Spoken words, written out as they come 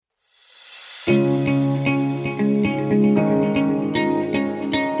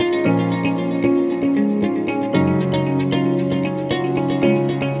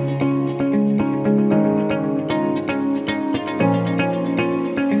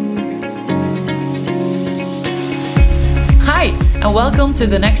and welcome to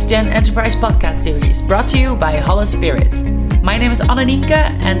the Next Gen Enterprise podcast series brought to you by Hollow Spirit. My name is Annenieke,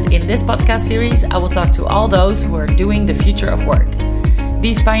 and in this podcast series I will talk to all those who are doing the future of work.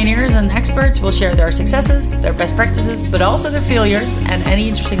 These pioneers and experts will share their successes, their best practices, but also their failures and any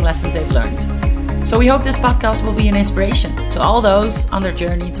interesting lessons they've learned. So we hope this podcast will be an inspiration to all those on their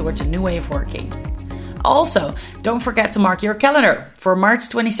journey towards a new way of working. Also, don't forget to mark your calendar for March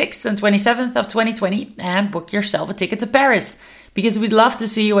 26th and 27th of 2020 and book yourself a ticket to Paris, because we'd love to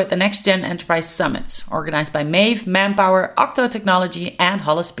see you at the Next Gen Enterprise Summit, organized by Maeve, Manpower, Octo Technology and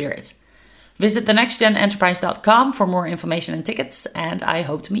Hollow Spirit. Visit thenextgenenterprise.com for more information and tickets, and I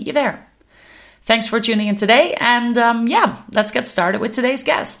hope to meet you there. Thanks for tuning in today, and let's get started with today's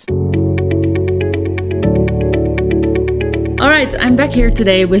guest. All right, I'm back here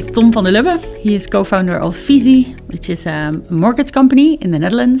today with Tom van der Lubbe. He is co-founder of Viisi, which is a mortgage company in the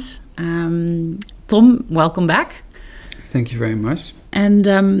Netherlands. Tom, welcome back. Thank you very much. And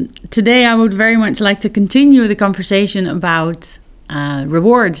today I would very much like to continue the conversation about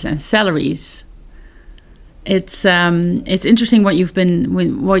rewards and salaries. It's interesting what you've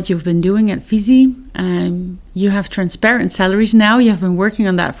been doing at Viisi. You have transparent salaries now. You have been working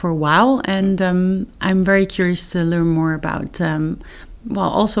on that for a while, and I'm very curious to learn more about.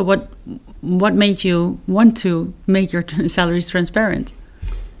 Also what made you want to make your salaries transparent?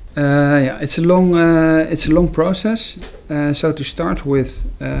 It's a long process. So to start with,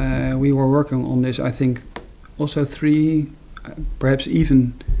 we were working on this. I think also 3, perhaps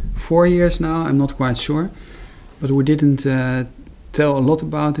even 4 years now. I'm not quite sure. But we didn't tell a lot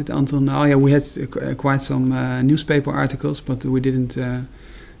about it until now. Yeah, we had quite some newspaper articles, but we didn't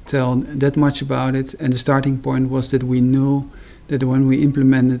tell that much about it. And the starting point was that we knew that when we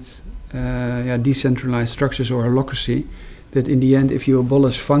implemented decentralized structures or holacracy, that in the end, if you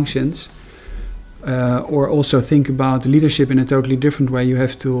abolish functions or also think about leadership in a totally different way, you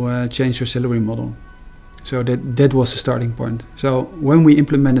have to change your salary model. So that was the starting point. So when we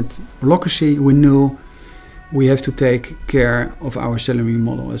implemented holacracy, we knew we have to take care of our salary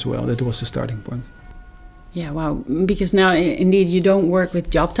model as well. That was the starting point. Yeah, wow. Because now, indeed, you don't work with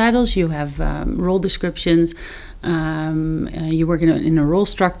job titles. You have role descriptions. You work in a role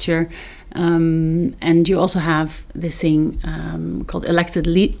structure. And you also have this thing called elected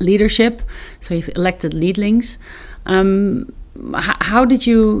leadership. So you've elected leadlings. How did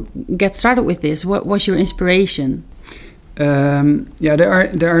you get started with this? What was your inspiration?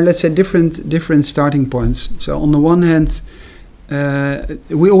 There are let's say different starting points. So on the one hand,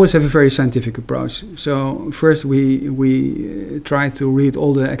 we always have a very scientific approach. So first we try to read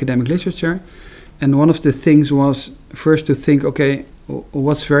all the academic literature, and one of the things was first to think, okay,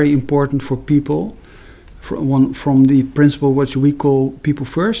 what's very important for people from the principle which we call people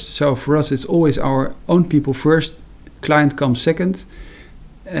first. So for us, it's always our own people first, client comes second,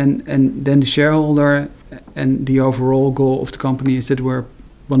 and then the shareholder. And the overall goal of the company is that we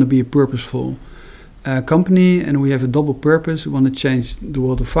want to be a purposeful company, and we have a double purpose. We want to change the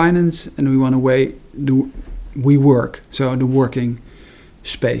world of finance, and we want to we work, so the working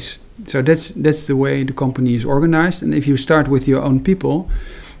space. So that's the way the company is organized. And if you start with your own people,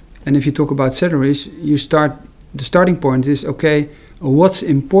 and if you talk about salaries, the starting point is, okay, what's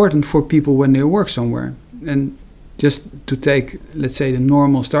important for people when they work somewhere? And just to take, let's say, the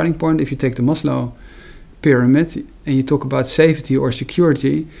normal starting point, if you take the Maslow pyramid and you talk about safety or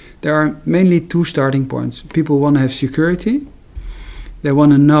security, there are mainly 2 starting points. People want to have security. They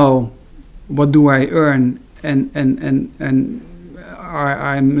want to know, what do I earn, and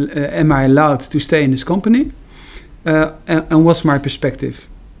am I allowed to stay in this company, and what's my perspective,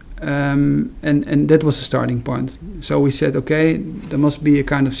 and that was the starting point. So we said, okay, there must be a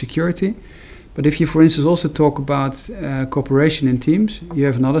kind of security. But if you, for instance, also talk about cooperation in teams, you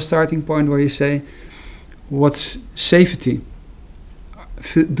have another starting point where you say, what's safety?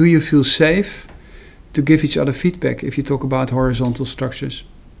 Do you feel safe to give each other feedback if you talk about horizontal structures?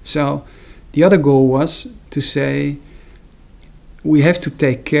 So the other goal was to say we have to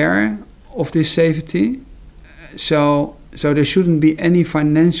take care of this safety. So there shouldn't be any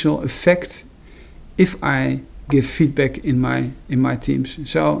financial effect if I give feedback in my teams.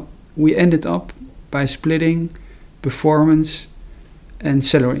 So we ended up by splitting performance and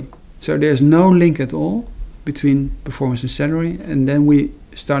salary. So there's no link at all between performance and salary. And then we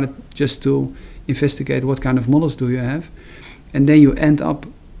started just to investigate what kind of models do you have. And then you end up,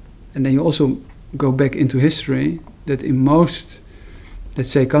 and then you also go back into history, that in most, let's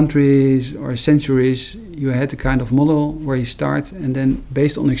say, countries or centuries, you had a kind of model where you start, and then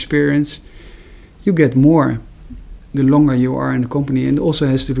based on experience, you get more the longer you are in the company, and it also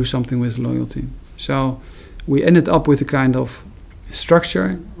has to do something with loyalty. So we ended up with a kind of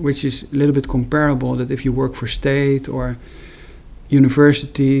structure, which is a little bit comparable that if you work for state or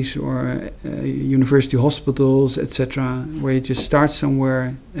universities or university hospitals, etc., where you just start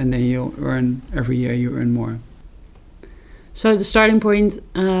somewhere and then you earn every year you earn more. So the starting point,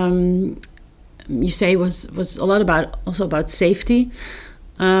 you say, was a lot about safety.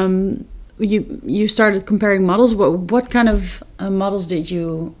 You started comparing models. What kind of models did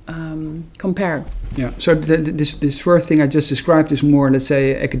you compare? Yeah. So this first thing I just described is more, let's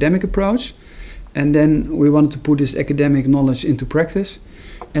say, academic approach, and then we wanted to put this academic knowledge into practice,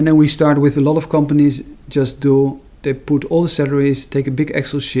 and then we start with a lot of companies. They put all the salaries, take a big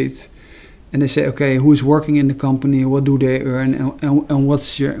Excel sheet, and they say, okay, who is working in the company, what do they earn, and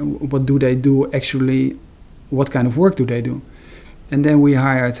what do they do actually, what kind of work do they do? And then we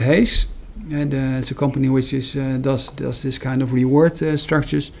hired Hayes, and it's a company which does this kind of reward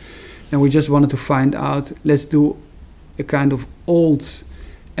structures, and we just wanted to find out, let's do a kind of old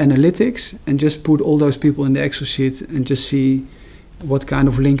analytics and just put all those people in the Excel sheet and just see what kind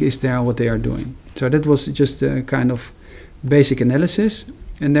of link is there, what they are doing. So that was just a kind of basic analysis.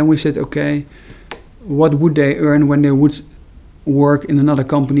 And then we said, okay, what would they earn when they would work in another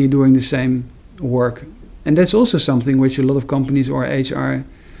company doing the same work? And that's also something which a lot of companies or HR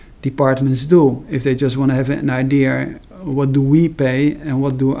departments do. If they just want to have an idea, what do we pay and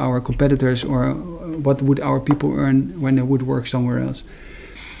what do our competitors or what would our people earn when they would work somewhere else?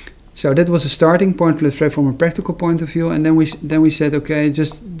 So that was a starting point, let's say, from a practical point of view. And then we said, okay,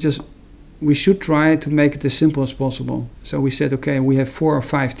 just we should try to make it as simple as possible. So we said, okay, we have 4 or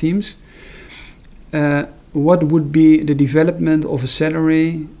 5 teams. What would be the development of a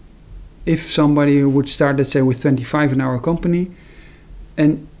salary if somebody would start, let's say, with 25 in our company?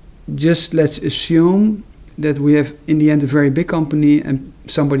 And just let's assume that we have, in the end, a very big company and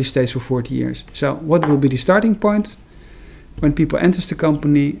somebody stays for 40 years. So what will be the starting point when people enters the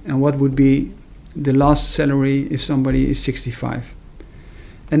company, and what would be the last salary if somebody is 65?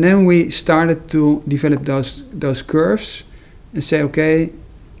 And then we started to develop those curves and say, okay,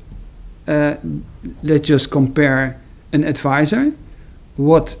 let's just compare an advisor.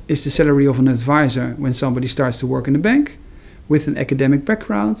 What is the salary of an advisor when somebody starts to work in a bank with an academic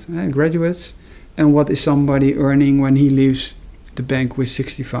background, graduates, and what is somebody earning when he leaves the bank with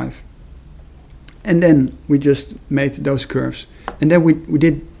 65? And then we just made those curves. And then we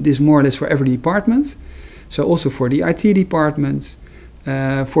did this more or less for every department. So also for the IT department,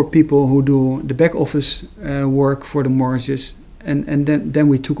 for people who do the back office work for the mortgages. And then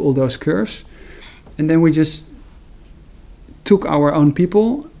we took all those curves. And then we just took our own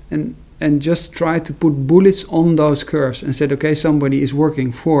people and just tried to put bullets on those curves and said, okay, somebody is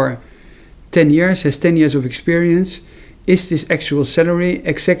working for 10 years, has 10 years of experience. Is this actual salary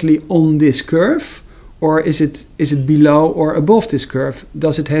exactly on this curve, or is it below or above this curve?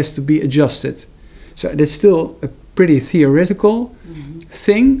 Does it has to be adjusted? So that's still a pretty theoretical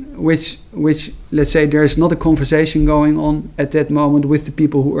thing, which let's say there is not a conversation going on at that moment with the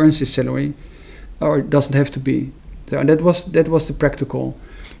people who earns this salary, or it doesn't have to be. So that was the practical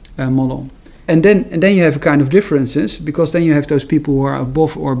model. And then you have a kind of differences, because then you have those people who are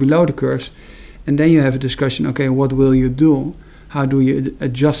above or below the curves. And then you have a discussion, okay, what will you do? How do you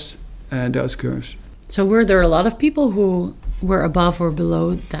adjust those curves? So were there a lot of people who were above or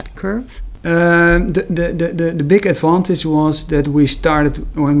below that curve? The big advantage was that we started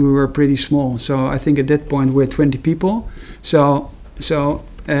when we were pretty small. So I think at that point we're 20 people. So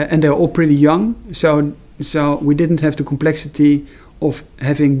and they're all pretty young. So we didn't have the complexity of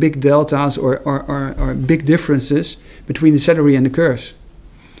having big deltas or big differences between the salary and the curves.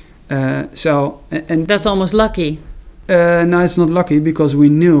 And that's almost lucky. No, it's not lucky, because we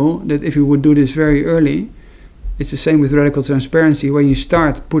knew that if we would do this very early, it's the same with radical transparency. When you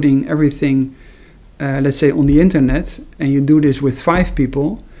start putting everything, let's say, on the internet, and you do this with 5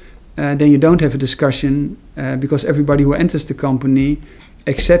 people, then you don't have a discussion, because everybody who enters the company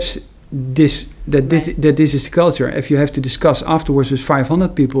accepts that this is the culture. If you have to discuss afterwards with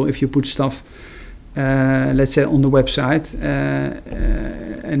 500 people, if you put stuff, let's say, on the website,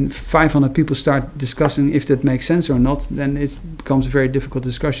 and 500 people start discussing if that makes sense or not, then it becomes a very difficult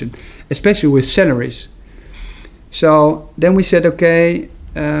discussion, especially with salaries. So then we said, okay,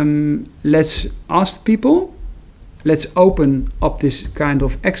 let's ask people, let's open up this kind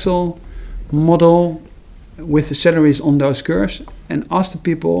of Excel model with the salaries on those curves and ask the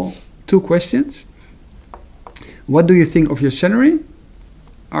people 2 questions. What do you think of your salary?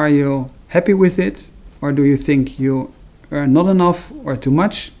 Are you happy with it, or do you think you earn not enough or too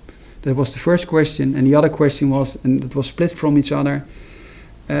much? That was the first question. And the other question was, and it was split from each other,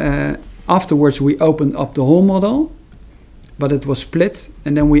 afterwards we opened up the whole model. but it was split.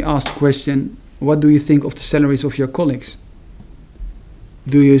 And then we asked the question, what do you think of the salaries of your colleagues?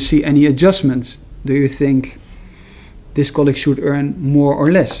 Do you see any adjustments? Do you think this colleague should earn more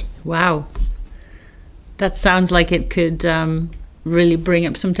or less? Wow. That sounds like it could really bring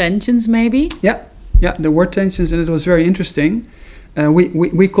up some tensions, maybe? Yeah, there were tensions, and it was very interesting.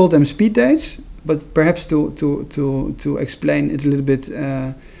 We called them speed dates, but perhaps to explain it a little bit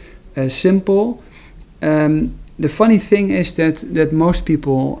simple. The funny thing is that most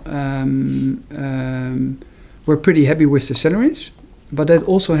people were pretty happy with the salaries, but that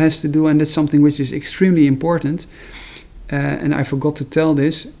also has to do, and that's something which is extremely important, and I forgot to tell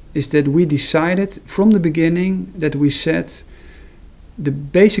this, is that we decided from the beginning that we said the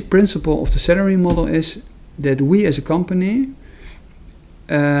basic principle of the salary model is that we as a company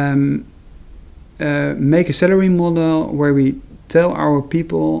make a salary model where we tell our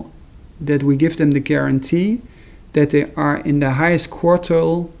people that we give them the guarantee that they are in the highest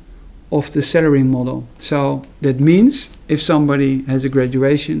quartile of the salary model. So that means if somebody has a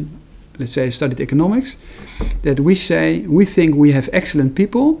graduation, let's say studied economics, that we say we think we have excellent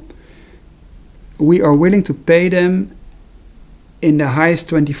people, we are willing to pay them in the highest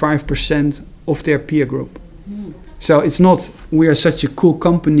 25% of their peer group. So it's not we are such a cool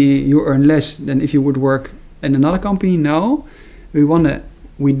company, you earn less than if you would work in another company. No,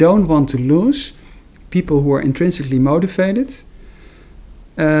 we don't want to lose people who are intrinsically motivated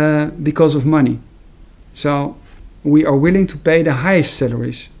because of money. So we are willing to pay the highest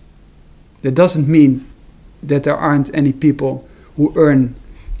salaries. That doesn't mean that there aren't any people who earn,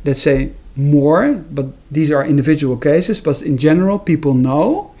 let's say, more, but these are individual cases. But in general, people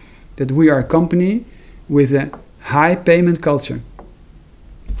know that we are a company with a high payment culture,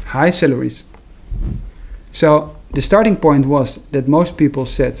 high salaries. So the starting point was that most people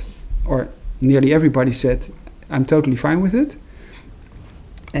said, or nearly everybody said, I'm totally fine with it.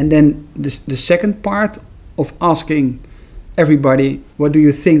 And then the second part of asking everybody, what do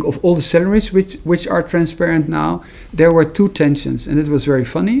you think of all the salaries which are transparent now? There were two tensions, and it was very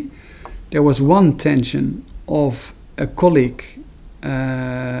funny. There was one tension of a colleague,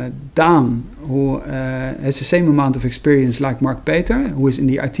 Daan, who has the same amount of experience like Mark Peter, who is in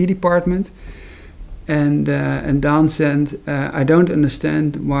the IT department. And Daan said, I don't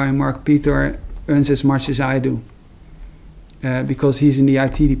understand why Mark Peter earns as much as I do, because he's in the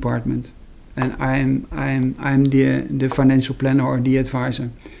IT department, and I'm the financial planner or the advisor.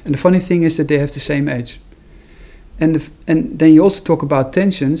 And the funny thing is that they have the same age. And then you also talk about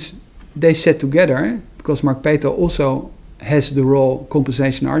tensions. They sat together because Mark Peter also has the role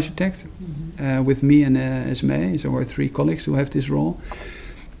compensation architect with me and Esme. So we're three colleagues who have this role.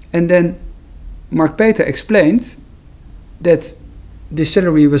 And then Mark Peter explained that the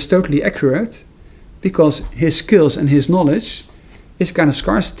salary was totally accurate because his skills and his knowledge is kind of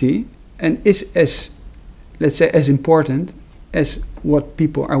scarcity and is as, let's say, as important as what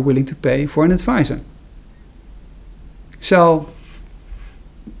people are willing to pay for an advisor. So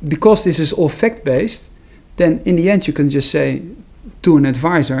because this is all fact-based, then in the end you can just say to an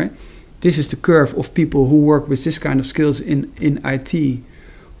advisor, this is the curve of people who work with this kind of skills in IT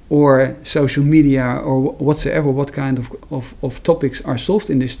or social media or whatsoever, what kind of topics are solved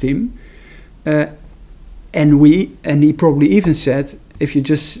in this team. And he probably even said, if you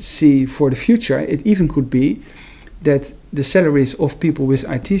just see for the future, it even could be that the salaries of people with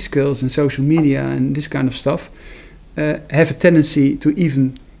IT skills and social media and this kind of stuff have a tendency to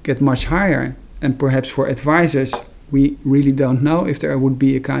even get much higher. And perhaps for advisors, we really don't know if there would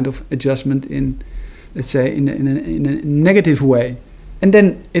be a kind of adjustment in, let's say, in a negative way. And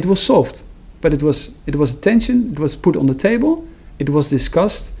then it was solved. But it was a tension, it was put on the table, it was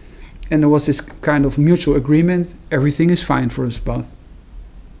discussed, and there was this kind of mutual agreement, everything is fine for us both.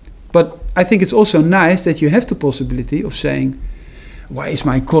 But I think it's also nice that you have the possibility of saying, why is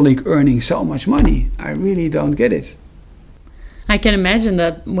my colleague earning so much money? I really don't get it. I can imagine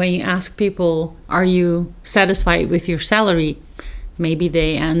that when you ask people, are you satisfied with your salary? Maybe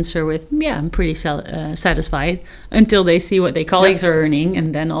they answer with, yeah, I'm pretty satisfied, until they see what their colleagues are earning.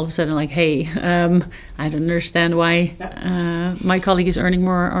 And then all of a sudden, like, hey, I don't understand why my colleague is earning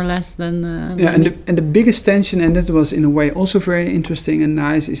more or less than and the biggest tension, and that was in a way also very interesting and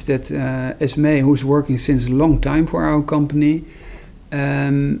nice, is that Esme, who's working since a long time for our company,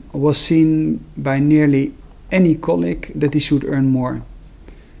 was seen by nearly any colleague that he should earn more.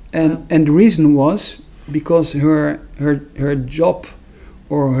 And the reason was because her job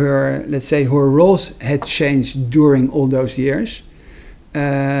or her, let's say, her roles had changed during all those years.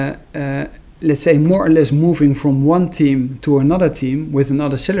 Let's say more or less moving from one team to another team with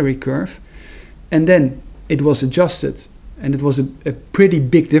another salary curve. And then it was adjusted and it was a pretty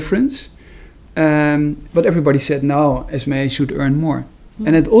big difference. But everybody said, no, SME should earn more.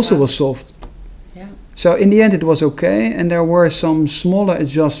 And it also was solved. Yeah. So in the end, it was okay. And there were some smaller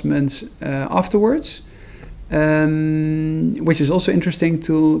adjustments afterwards, which is also interesting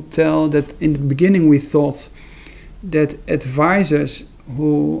to tell that in the beginning we thought that advisors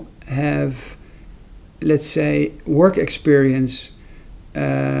who have, let's say, work experience,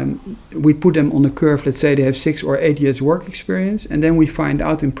 we put them on a curve, let's say they have 6 or 8 years work experience, and then we find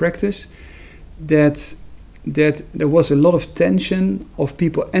out in practice that there was a lot of tension of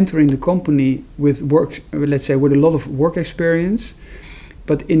people entering the company with work, let's say with a lot of work experience,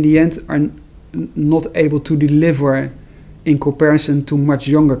 but in the end are not able to deliver in comparison to much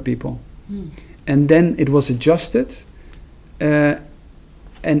younger people. And then it was adjusted,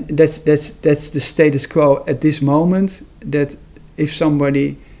 and that's the status quo at this moment, that if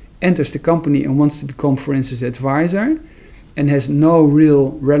somebody enters the company and wants to become, for instance, advisor and has no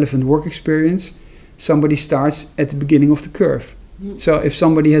real relevant work experience, somebody starts at the beginning of the curve. So if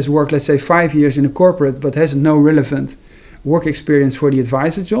somebody has worked, let's say, 5 years in a corporate but has no relevant work experience for the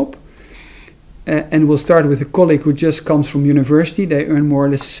advisor job, and will start with a colleague who just comes from university, they earn more or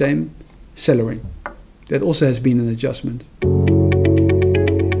less the same salary. That also has been an adjustment.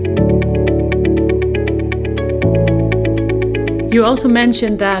 You also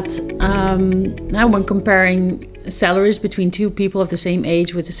mentioned that now when comparing salaries between two people of the same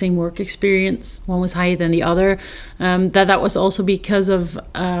age with the same work experience, one was higher than the other, that was also because of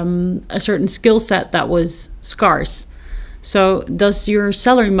a certain skill set that was scarce. So does your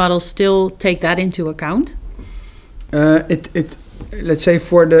salary model still take that into account? Let's say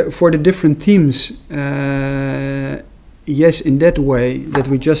for the different teams, yes, in that way that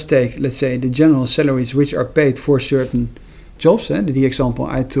we just take, let's say, the general salaries which are paid for certain jobs. The example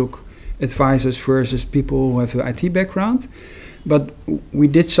I took, advisors versus people who have an IT background. But we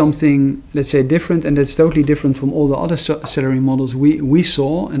did something, let's say, different, and that's totally different from all the other salary models we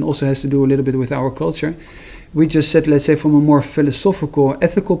saw, and also has to do a little bit with our culture. We just said, let's say, from a more philosophical,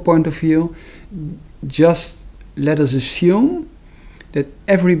 ethical point of view, just let us assume that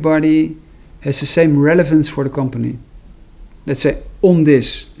everybody has the same relevance for the company. Let's say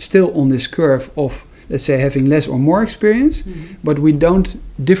still on this curve of, let's say, having less or more experience, but we don't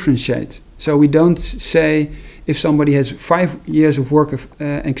differentiate. So we don't say if somebody has 5 years of work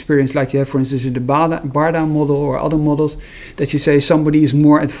experience, like you have, for instance, in the Barda model or other models, that you say somebody is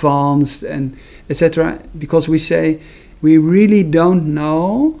more advanced and etc. Because we say we really don't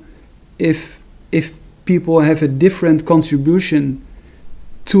know if people have a different contribution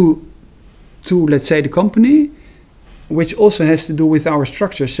to let's say the company, which also has to do with our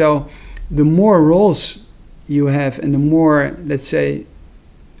structure. So the more roles you have and the more, let's say,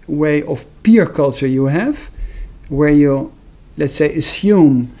 way of peer culture you have, where you, let's say,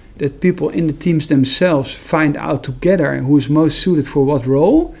 assume that people in the teams themselves find out together who is most suited for what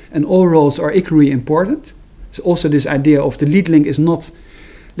role, and all roles are equally important. So also this idea of the lead link is not,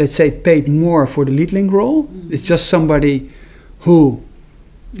 let's say, paid more for the lead link role. It's just somebody who,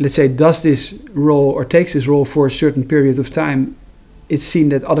 let's say, does this role or takes this role for a certain period of time. It's seen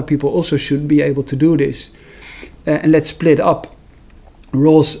that other people also should be able to do this. And let's split up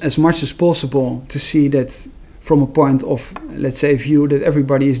roles as much as possible to see that from a point of, let's say, view that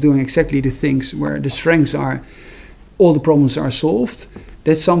everybody is doing exactly the things where the strengths are, all the problems are solved.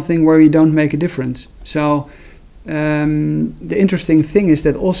 That's something where you don't make a difference. So the interesting thing is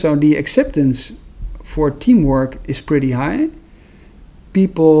that also the acceptance for teamwork is pretty high.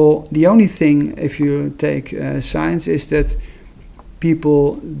 People, the only thing, if you take science, is that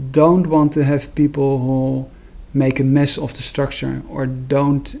people don't want to have people who make a mess of the structure or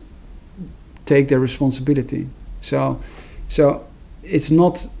don't take their responsibility. So it's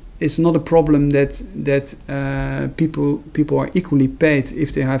not a problem that people are equally paid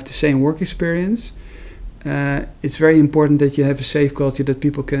if they have the same work experience. It's very important that you have a safe culture, that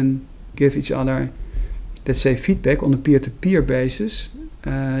people can give each other, let's say, feedback on a peer-to-peer basis,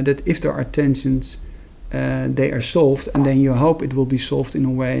 that if there are tensions, they are solved, and then you hope it will be solved in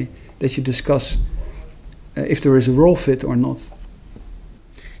a way that you discuss if there is a role fit or not.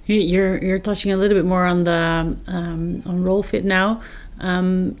 You're touching a little bit more on the on role fit now.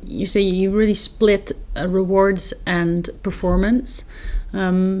 You say you really split rewards and performance.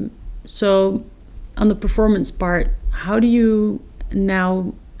 So on the performance part, how do you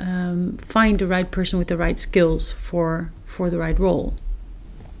now find the right person with the right skills for the right role?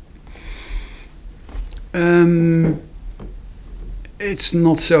 It's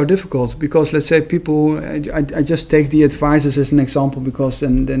not so difficult because let's say people. I just take the advisors as an example because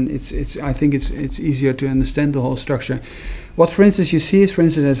then it's. I think it's easier to understand the whole structure. What, for instance, you see is, for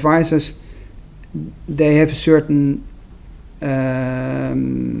instance, advisors. They have a certain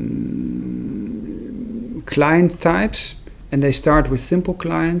client types, and they start with simple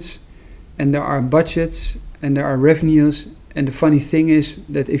clients, and there are budgets and there are revenues. And the funny thing is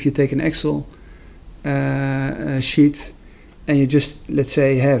that if you take an Excel sheet and you just, let's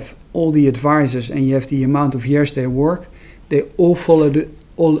say, have all the advisors and you have the amount of years they work, they all follow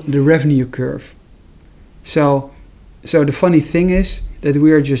the revenue curve. So the funny thing is that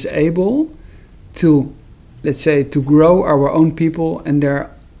we are just able to, let's say, to grow our own people, and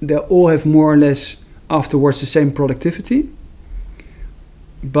they all have more or less afterwards the same productivity.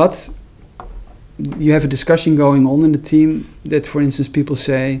 But you have a discussion going on in the team that, for instance, people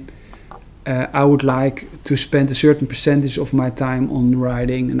say, I would like to spend a certain percentage of my time on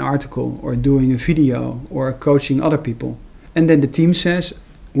writing an article or doing a video or coaching other people. And then the team says,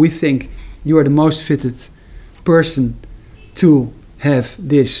 we think you are the most fitted person to have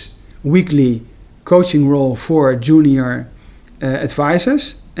this weekly coaching role for junior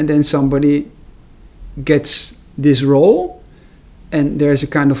advisors. And then somebody gets this role, and there's a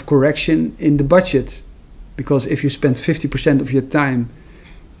kind of correction in the budget, because if you spend 50% of your time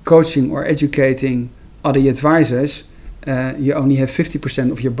coaching or educating other advisors, you only have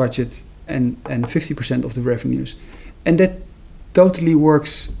 50% of your budget and 50% of the revenues, and that totally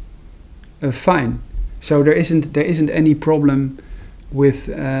works fine. So there isn't any problem with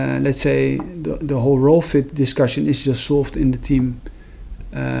let's say the whole role fit discussion is just solved in the team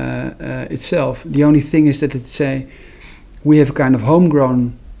itself. The only thing is that we have a kind of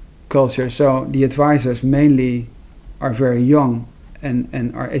homegrown culture, so the advisors mainly are very young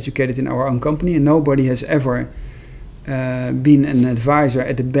and are educated in our own company, and nobody has ever been an advisor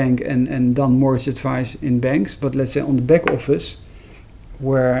at a bank and done mortgage advice in banks. But let's say on the back office,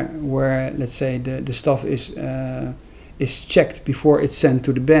 where let's say the stuff is checked before it's sent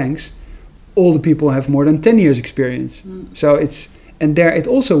to the banks, all the people have more than 10 years experience. So it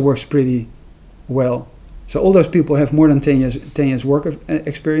also works pretty well. So all those people have more than 10 years work of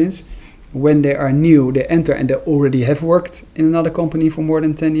experience. When they are new, they enter and they already have worked in another company for more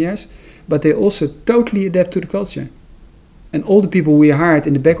than 10 years. But they also totally adapt to the culture. And all the people we hired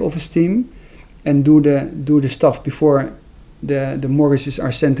in the back office team and do the stuff before the mortgages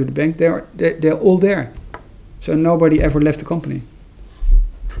are sent to the bank, they're all there. So nobody ever left the company.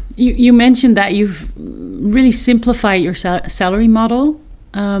 You mentioned that you've really simplified your salary model.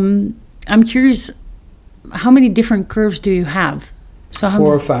 I'm curious, how many different curves do you have? So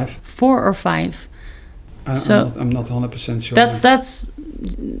 4 or 5. 4 or 5. I'm not 100% sure. That's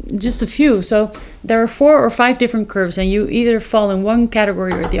just a few. So there are 4 or 5 different curves, and you either fall in one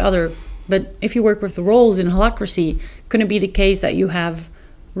category or the other. But if you work with the roles in holacracy, could it be the case that you have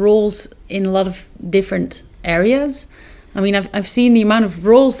roles in a lot of different areas? I mean, I've seen the amount of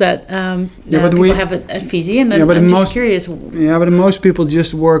roles that people have at Viisi, and I'm just curious. Yeah, but most people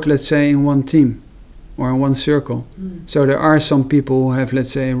just work, let's say, in one team or in one circle. So there are some people who have,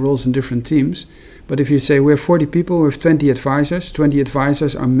 let's say, roles in different teams. But if you say we have 40 people, we have 20 advisors. 20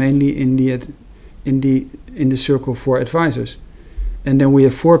 advisors are mainly in the circle for advisors, and then we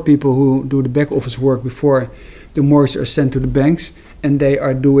have 4 people who do the back office work before the mortgages are sent to the banks, and they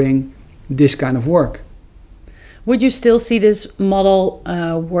are doing this kind of work. Would you still see this model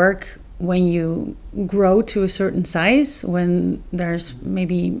work when you grow to a certain size, when there's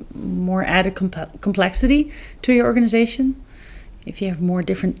maybe more added complexity to your organization? If you have more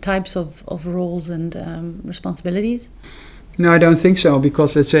different types of roles and responsibilities? No, I don't think so,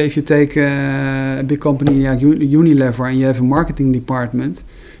 because let's say if you take a big company like Unilever and you have a marketing department,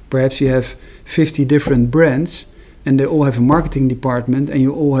 perhaps you have 50 different brands and they all have a marketing department and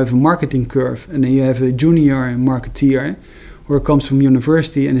you all have a marketing curve, and then you have a junior marketeer who comes from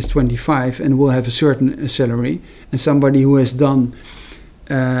university and is 25 and will have a certain salary, and somebody who has done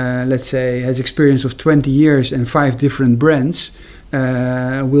let's say has experience of 20 years and 5 different brands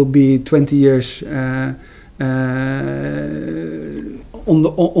will be 20 years on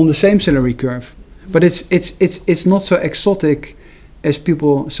the same salary curve. But it's not so exotic as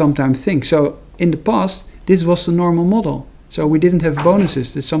people sometimes think. So in the past, this was the normal model. So we didn't have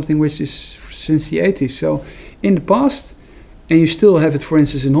bonuses. That's something which is since the 80s. So in the past, and you still have it, for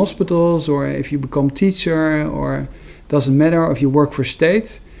instance, in hospitals, or if you become teacher, or doesn't matter, or if you work for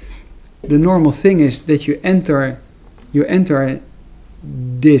state, the normal thing is that you enter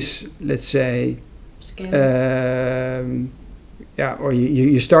this, let's say, or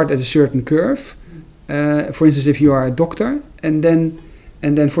you start at a certain curve. For instance, if you are a doctor and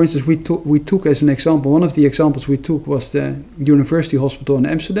then, for instance, we took as an example, one of the examples we took was the University Hospital in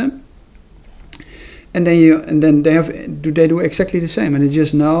Amsterdam. And then they do exactly the same, and they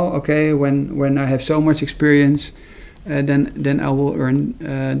just know, okay, when I have so much experience, then I will earn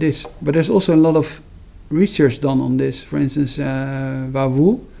this. But there's also a lot of research done on this. For instance, Kilian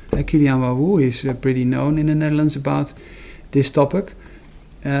Wawoe is pretty known in the Netherlands about this topic.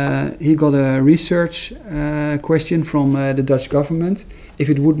 He got a research question from the Dutch government if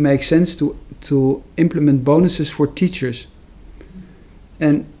it would make sense to implement bonuses for teachers.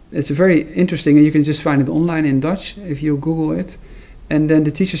 And it's very interesting, and you can just find it online in Dutch if you Google it. And then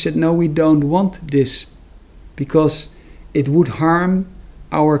the teacher said, no, we don't want this because it would harm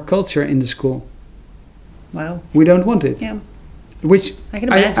our culture in the school. Wow. We don't want it. Yeah. Which I can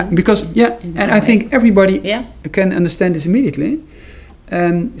imagine. I think everybody can understand this immediately.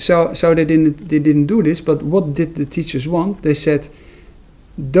 So they didn't do this, but what did the teachers want? They said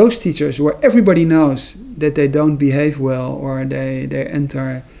those teachers where everybody knows that they don't behave well, or they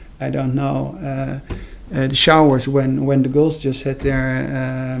enter, I don't know, the showers when the girls just had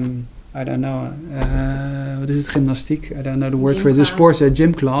their I don't know, what is it, gymnastiek? I don't know the word for it. The sports,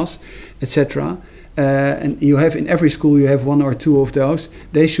 gym class, etc. And you have in every school you have one or two of those.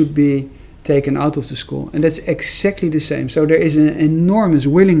 They should be taken out of the school, and that's exactly the same. So there is an enormous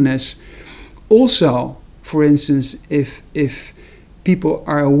willingness. Also, for instance, if people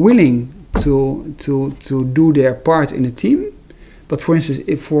are willing to do their part in a team, but for instance,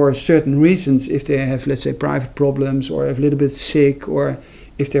 if for certain reasons, if they have, let's say, private problems, or if a little bit sick, or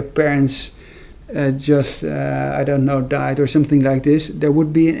if their parents I don't know, died or something like this, there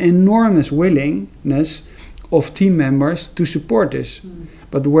would be an enormous willingness of team members to support this.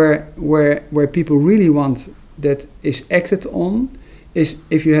 But where people really want that is acted on is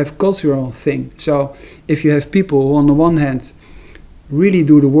if you have cultural thing. So if you have people who on the one hand really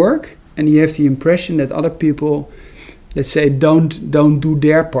do the work, and you have the impression that other people, let's say, don't do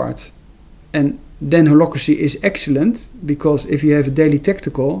their part, and then holacracy is excellent, because if you have a daily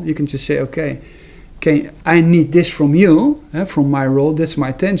tactical, you can just say, okay, I need this from you, from my role, that's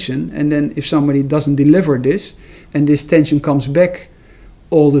my tension. And then if somebody doesn't deliver this, and this tension comes back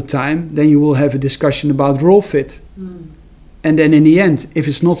all the time, then you will have a discussion about role fit. And then in the end, if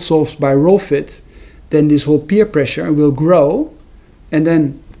it's not solved by role fit, then this whole peer pressure will grow, and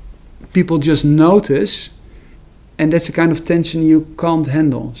then people just notice, and that's a kind of tension you can't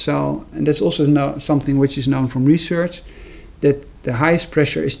handle. So, and that's also something which is known from research, that the highest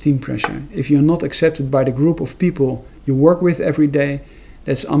pressure is team pressure. If you're not accepted by the group of people you work with every day,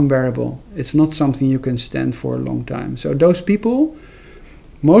 that's unbearable. It's not something you can stand for a long time. So those people,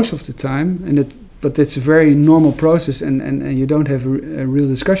 most of the time, but it's a very normal process, and you don't have a real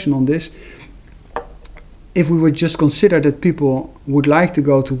discussion on this. If we would just consider that people would like to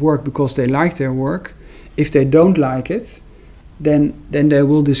go to work because they like their work, if they don't like it, then they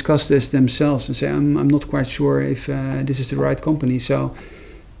will discuss this themselves and say, I'm not quite sure if this is the right company. So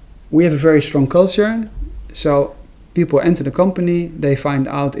we have a very strong culture. So people enter the company, they find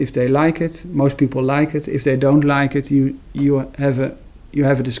out if they like it. Most people like it. If they don't like it, you have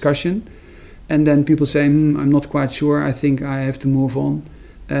a discussion, and then people say, I'm not quite sure. I think I have to move on.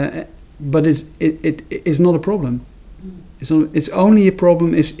 But it is not a problem. It's only a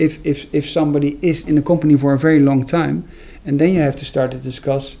problem if somebody is in a company for a very long time, and then you have to start to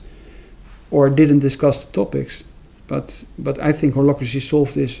discuss, or didn't discuss the topics. But I think holacracy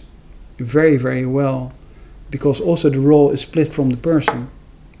solved this very, very well, because also the role is split from the person.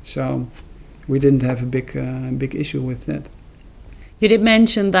 So we didn't have a big issue with that. You did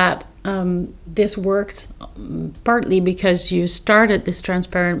mention that this worked partly because you started this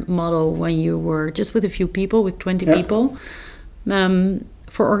transparent model when you were just with a few people, with 20 people.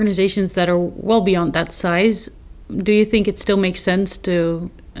 For organizations that are well beyond that size, do you think it still makes sense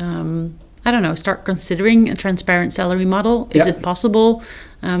to, start considering a transparent salary model? Is it possible?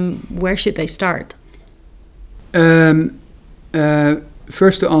 Where should they start?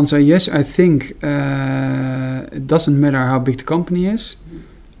 First to answer, yes, I think it doesn't matter how big the company is.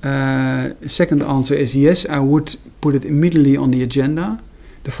 Second answer is yes, I would put it immediately on the agenda.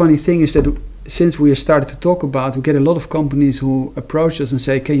 The funny thing is that since we started to talk about, we get a lot of companies who approach us and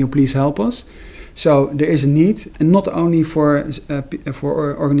say, can you please help us? So there is a need, and not only for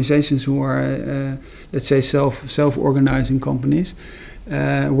organizations who are, let's say, self-organizing companies,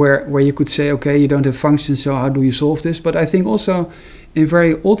 where you could say, okay, you don't have functions, so how do you solve this? But I think also in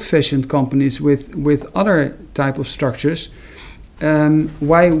very old-fashioned companies with other type of structures,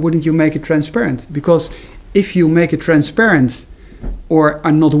 why wouldn't you make it transparent? Because if you make it transparent, or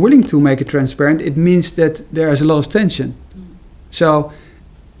are not willing to make it transparent, it means that there is a lot of tension. So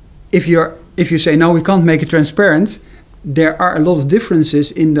if you say, no, we can't make it transparent, there are a lot of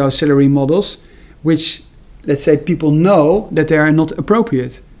differences in those salary models, which, let's say, people know that they are not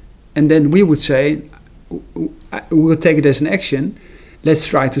appropriate. And then we would say, we will take it as an action. Let's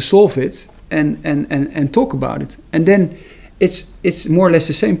try to solve it and talk about it. And then it's more or less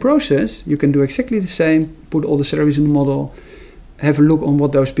the same process. You can do exactly the same, put all the salaries in the model, have a look on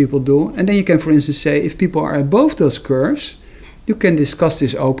what those people do. And then you can, for instance, say, if people are above those curves, you can discuss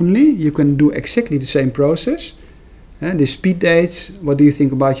this openly. You can do exactly the same process. The speed dates, what do you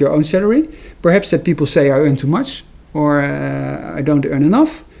think about your own salary? Perhaps that people say, I earn too much, or I don't earn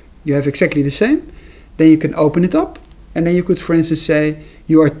enough. You have exactly the same. Then you can open it up. And then you could, for instance, say,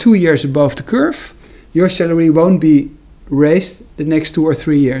 you are 2 years above the curve. Your salary won't be raised the next 2 or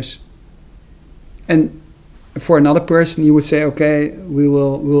 3 years. And for another person, you would say, okay,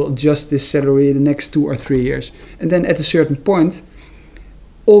 we'll adjust this salary the next 2 or 3 years. And then at a certain point,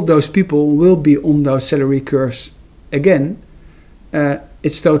 all those people will be on those salary curves again.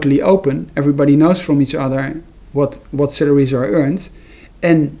 It's totally open. Everybody knows from each other what salaries are earned.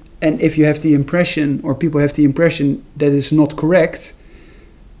 And if you have the impression, or people have the impression that it's not correct,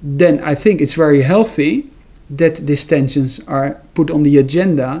 then I think it's very healthy that these tensions are put on the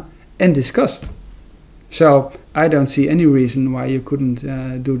agenda and discussed. So I don't see any reason why you couldn't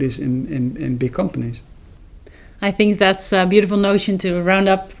do this in big companies. I think that's a beautiful notion to round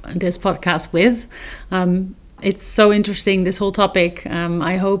up this podcast with. It's so interesting, this whole topic.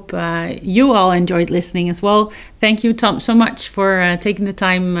 I hope you all enjoyed listening as well. Thank you, Tom, so much for taking the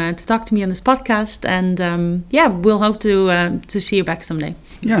time to talk to me on this podcast. And we'll hope to see you back someday.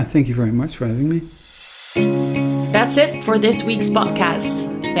 Yeah, thank you very much for having me. That's it for this week's podcast.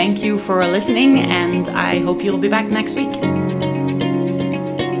 Thank you for listening, and I hope you'll be back next week.